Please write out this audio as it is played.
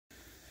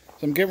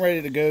So I'm getting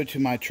ready to go to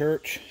my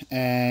church,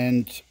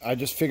 and I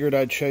just figured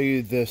I'd show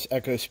you this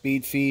Echo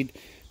Speed Feed,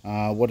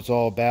 what it's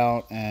all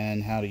about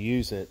and how to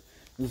use it.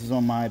 This is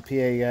on my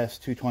PAS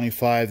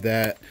 225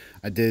 that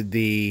I did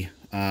the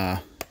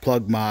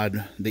plug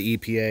mod, the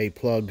EPA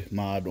plug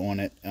mod on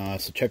it.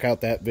 So check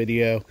out that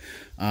video.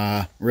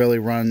 Really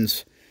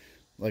runs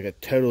like a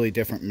totally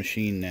different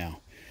machine now.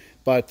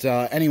 But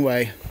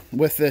anyway,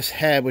 with this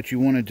head, what you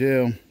want to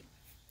do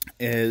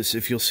is,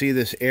 if you'll see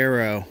this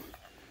arrow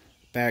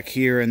back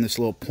here in this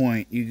little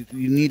point, you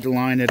need to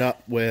line it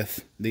up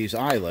with these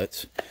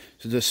eyelets.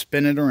 So just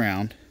spin it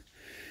around,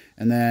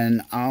 and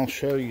then I'll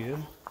show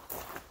you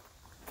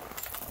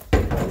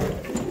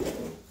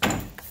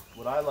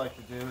what I like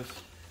to do is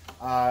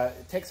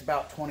it takes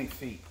about 20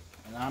 feet,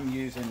 and I'm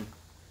using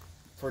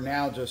for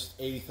now just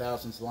 80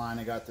 thousandths line.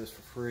 I got this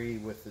for free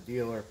with the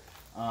dealer,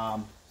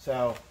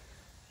 so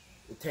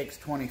it takes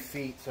 20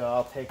 feet, so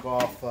I'll take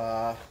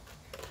off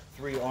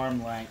 3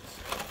 arm lengths.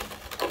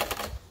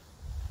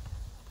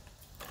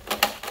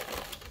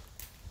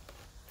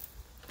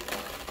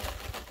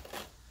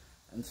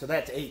 And so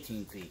that's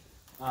 18 feet.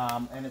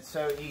 And it's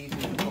so easy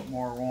to put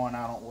more on,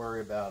 I don't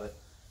worry about it.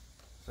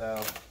 So,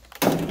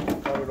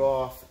 cut it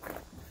off.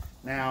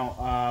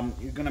 Now,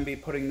 you're going to be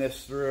putting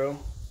this through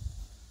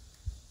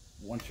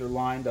once you're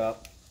lined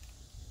up.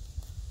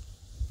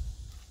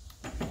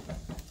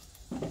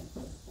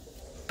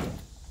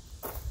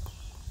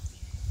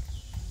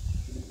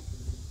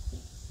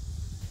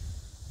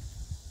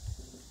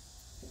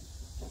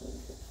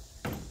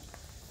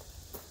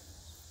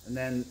 And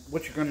then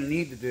what you're going to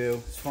need to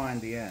do is find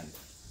the end.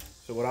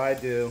 So what I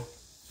do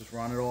is just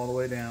run it all the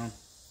way down.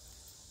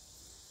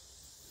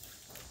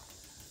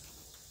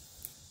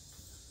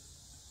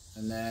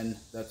 And then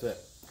that's it.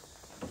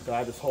 So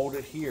I just hold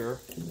it here.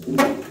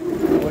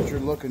 What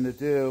you're looking to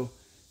do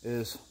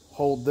is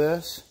hold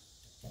this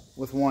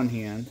with one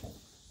hand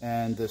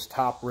and this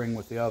top ring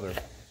with the other.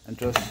 And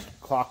just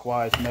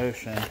clockwise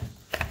motion,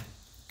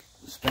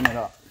 spin it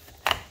up.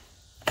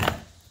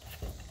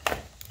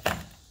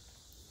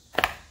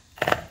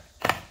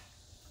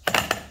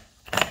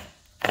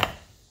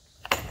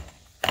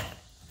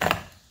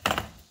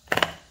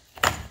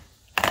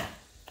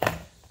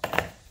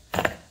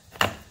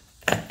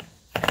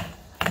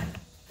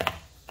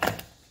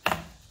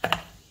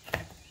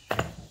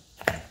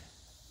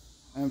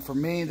 And for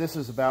me, this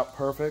is about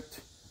perfect.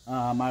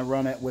 I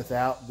run it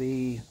without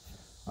the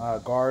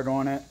guard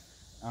on it.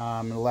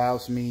 It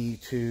allows me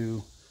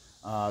to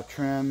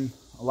trim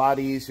a lot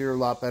easier, a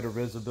lot better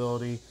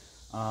visibility,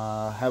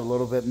 have a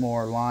little bit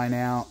more line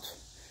out.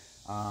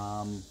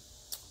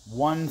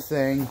 One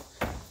thing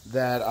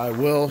that I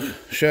will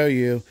show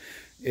you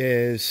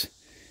is,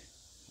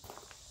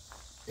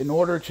 in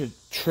order to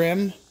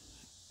trim,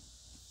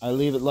 I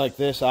leave it like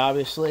this,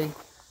 obviously,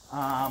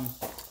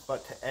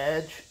 but to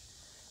edge,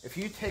 if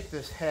you take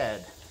this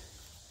head,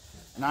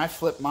 and I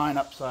flip mine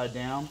upside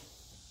down,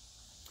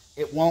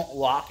 it won't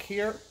lock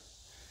here.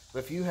 But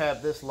if you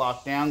have this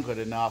locked down good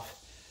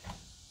enough,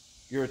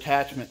 your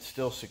attachment's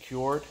still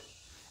secured.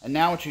 And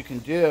now what you can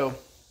do,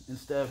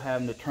 instead of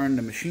having to turn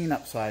the machine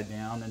upside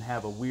down and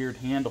have a weird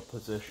handle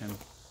position,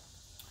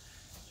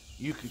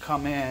 you can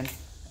come in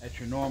at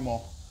your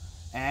normal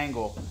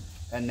angle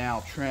and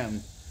now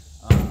trim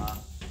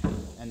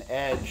an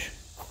edge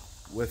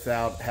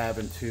without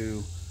having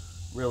to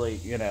really,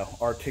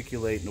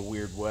 articulate in a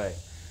weird way.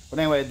 But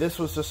anyway, this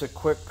was just a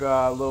quick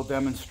little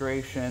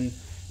demonstration,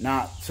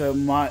 not so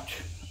much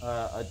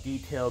a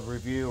detailed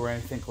review or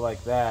anything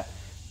like that,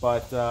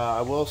 but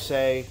I will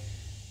say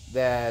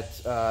that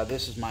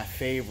this is my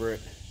favorite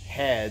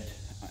head,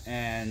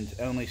 and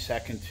only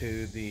second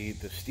to the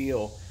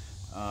Stihl.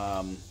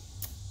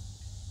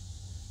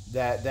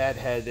 That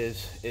head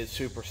is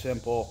super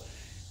simple.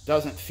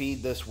 Doesn't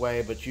feed this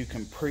way, but you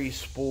can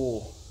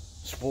pre-spool.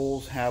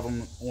 Spools, have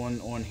them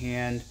on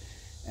hand,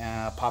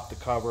 pop the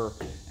cover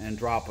and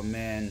drop them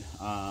in.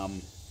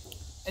 And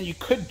you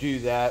could do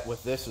that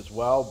with this as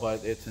well,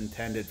 but it's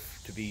intended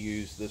to be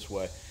used this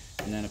way.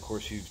 And then of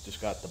course you've just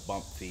got the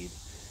bump feed.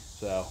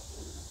 So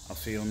I'll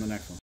see you on the next one.